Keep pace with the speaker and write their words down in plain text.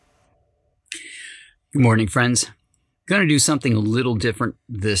Good morning, friends. Going to do something a little different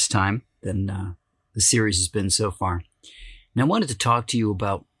this time than the series has been so far. And I wanted to talk to you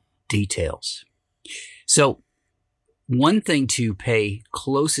about details. So, one thing to pay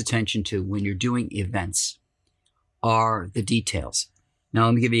close attention to when you're doing events are the details. Now,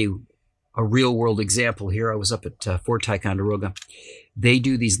 let me give you a real world example here. I was up at Fort Ticonderoga. They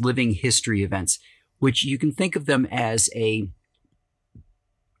do these living history events, which you can think of them as a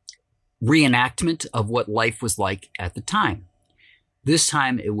reenactment of what life was like at the time. This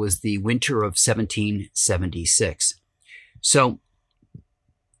time it was the winter of 1776. So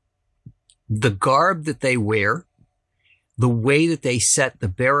the garb that they wear, the way that they set the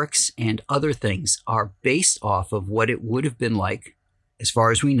barracks and other things are based off of what it would have been like, as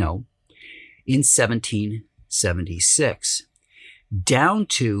far as we know, in 1776, down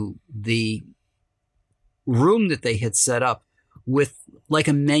to the room that they had set up with like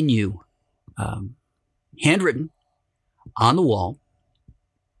a menu handwritten on the wall,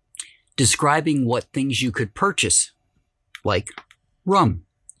 describing what things you could purchase, like rum.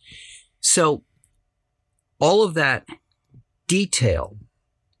 So all of that detail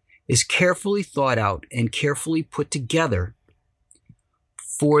is carefully thought out and carefully put together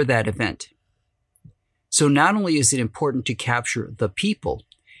for that event. So not only is it important to capture the people,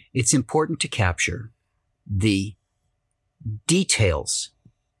 it's important to capture the details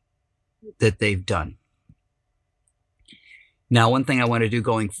that they've done. Now, one thing I want to do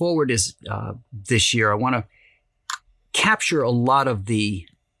going forward is this year, I want to capture a lot of the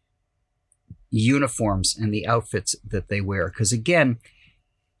uniforms and the outfits that they wear. Because again,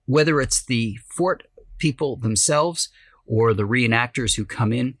 whether it's the fort people themselves or the reenactors who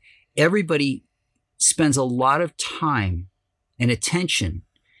come in, everybody spends a lot of time and attention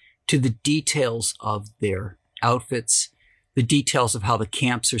to the details of their outfits, the details of how the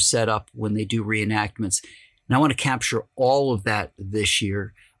camps are set up when they do reenactments. And I want to capture all of that this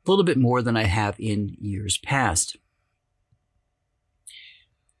year, a little bit more than I have in years past.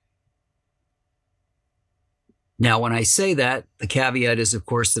 Now, when I say that, the caveat is, of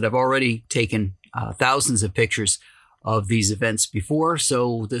course, that I've already taken thousands of pictures of these events before,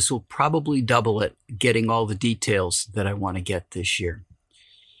 so this will probably double it, getting all the details that I want to get this year.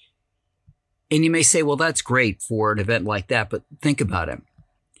 And you may say, well, that's great for an event like that, but think about it.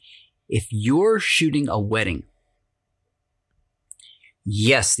 If you're shooting a wedding,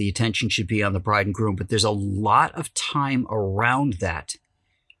 yes, the attention should be on the bride and groom, but there's a lot of time around that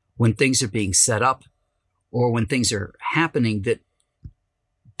when things are being set up or when things are happening that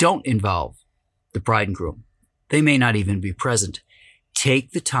don't involve the bride and groom. They may not even be present.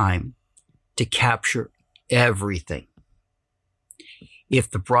 Take the time to capture everything. If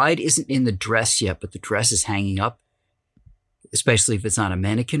the bride isn't in the dress yet, but the dress is hanging up, especially if it's on a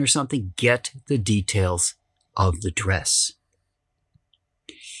mannequin or something, get the details of the dress.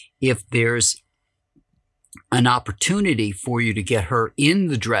 If there's an opportunity for you to get her in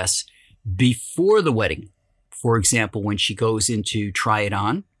the dress before the wedding, for example, when she goes in to try it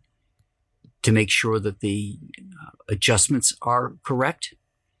on, to make sure that the adjustments are correct,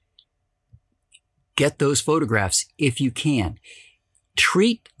 get those photographs if you can.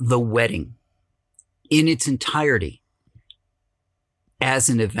 Treat the wedding in its entirety as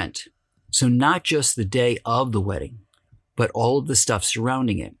an event. So not just the day of the wedding, but all of the stuff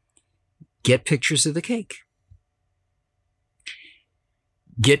surrounding it. Get pictures of the cake.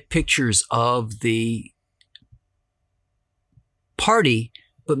 Get pictures of the party,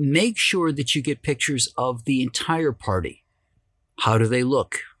 but make sure that you get pictures of the entire party. How do they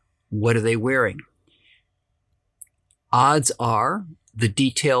look? What are they wearing? Odds are the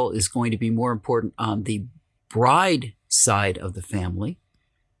detail is going to be more important on the bride side of the family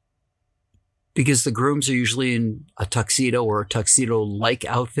because the grooms are usually in a tuxedo or a tuxedo-like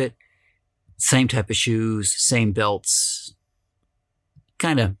outfit, same type of shoes, same belts,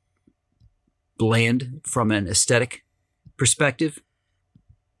 kind of bland from an aesthetic perspective.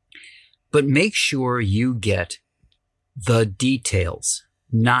 But make sure you get the details,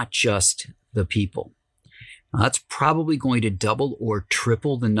 not just the people. Now, that's probably going to double or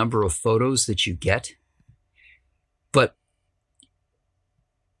triple the number of photos that you get. But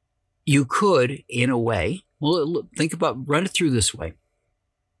you could, in a way, well, run it through this way.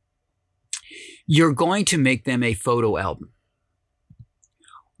 You're going to make them a photo album.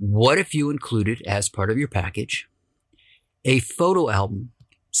 What if you included, as part of your package, a photo album,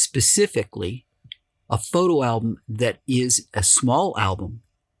 specifically a photo album that is a small album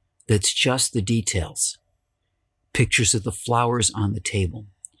that's just the details? Pictures of the flowers on the table,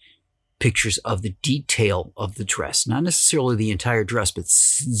 pictures of the detail of the dress, not necessarily the entire dress, but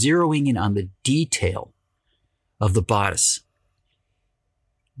zeroing in on the detail of the bodice.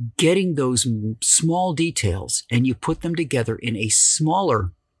 Getting those small details, and you put them together in a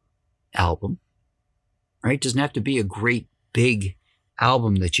smaller album, right? It doesn't have to be a great big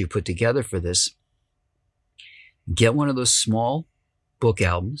album that you put together for this. Get one of those small book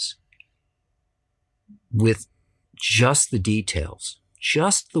albums with just the details,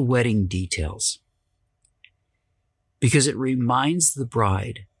 just the wedding details, because it reminds the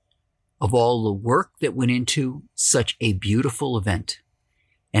bride of all the work that went into such a beautiful event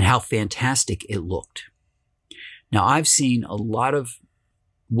and how fantastic it looked. Now, I've seen a lot of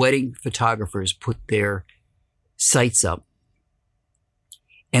wedding photographers put their sites up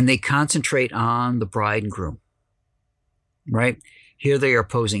and they concentrate on the bride and groom, right? Here they are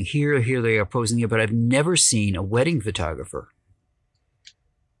posing here they are posing here, but I've never seen a wedding photographer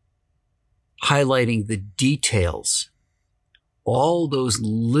highlighting the details, all those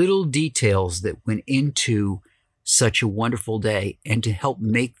little details that went into such a wonderful day and to help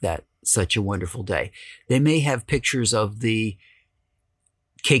make that such a wonderful day. They may have pictures of the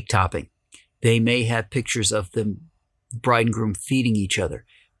cake topping. They may have pictures of the bride and groom feeding each other.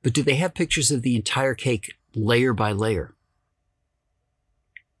 But do they have pictures of the entire cake layer by layer?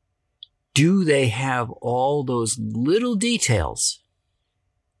 Do they have all those little details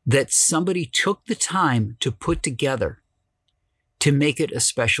that somebody took the time to put together to make it a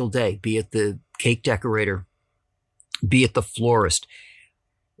special day, be it the cake decorator, be it the florist,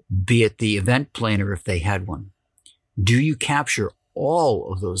 be it the event planner if they had one? Do you capture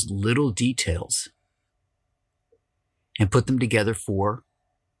all of those little details and put them together for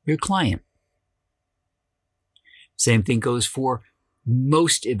your client? Same thing goes for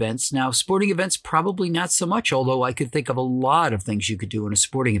most events. Now, sporting events, probably not so much, although I could think of a lot of things you could do in a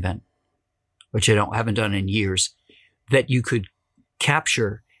sporting event, which I haven't done in years, that you could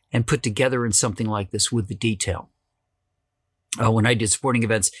capture and put together in something like this with the detail. When I did sporting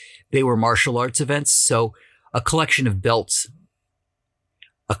events, they were martial arts events. So a collection of belts,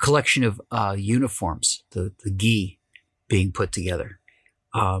 a collection of uniforms, the gi being put together,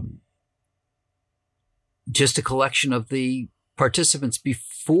 just a collection of the participants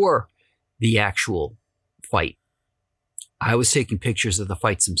before the actual fight. I was taking pictures of the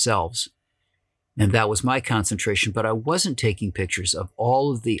fights themselves, and that was my concentration, but I wasn't taking pictures of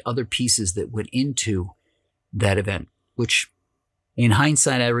all of the other pieces that went into that event, which in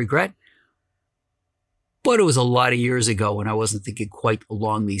hindsight I regret, but it was a lot of years ago and I wasn't thinking quite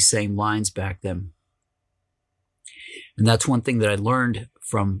along these same lines back then. And that's one thing that I learned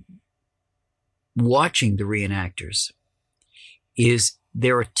from watching the reenactors is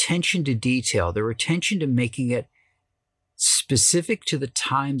their attention to detail, their attention to making it specific to the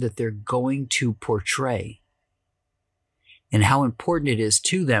time that they're going to portray, and how important it is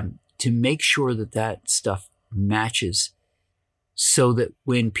to them to make sure that that stuff matches, so that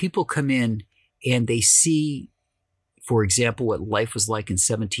when people come in and they see, for example, what life was like in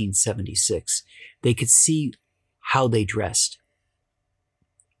 1776, they could see how they dressed.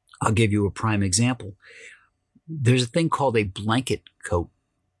 I'll give you a prime example. There's a thing called a blanket coat,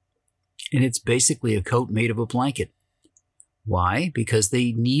 and it's basically a coat made of a blanket. Why? Because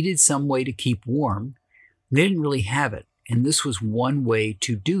they needed some way to keep warm. They didn't really have it, and this was one way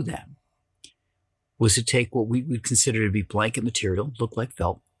to do that, was to take what we would consider to be blanket material, look like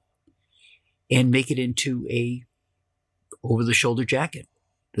felt, and make it into a over-the-shoulder jacket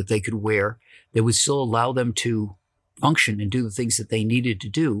that they could wear that would still allow them to function and do the things that they needed to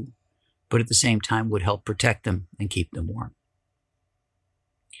do, but at the same time would help protect them and keep them warm.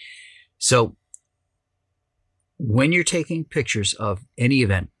 So when you're taking pictures of any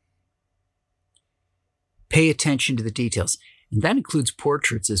event, pay attention to the details. And that includes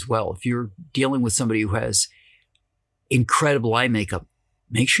portraits as well. If you're dealing with somebody who has incredible eye makeup,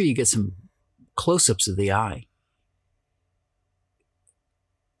 make sure you get some close-ups of the eye.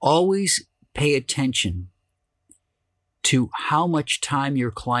 Always pay attention to how much time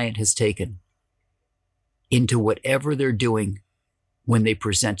your client has taken into whatever they're doing when they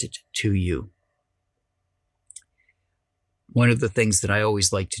present it to you. One of the things that I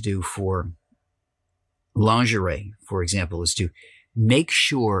always like to do for lingerie, for example, is to make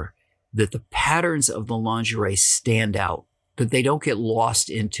sure that the patterns of the lingerie stand out, that they don't get lost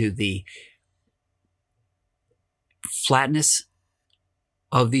into the flatness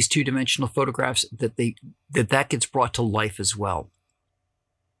of these two-dimensional photographs, that gets brought to life as well.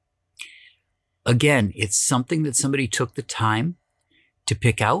 Again, it's something that somebody took the time to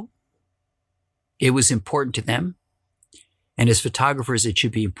pick out. It was important to them, And as photographers, it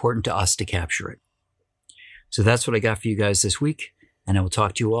should be important to us to capture it. So that's what I got for you guys this week, and I will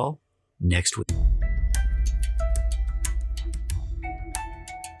talk to you all next week.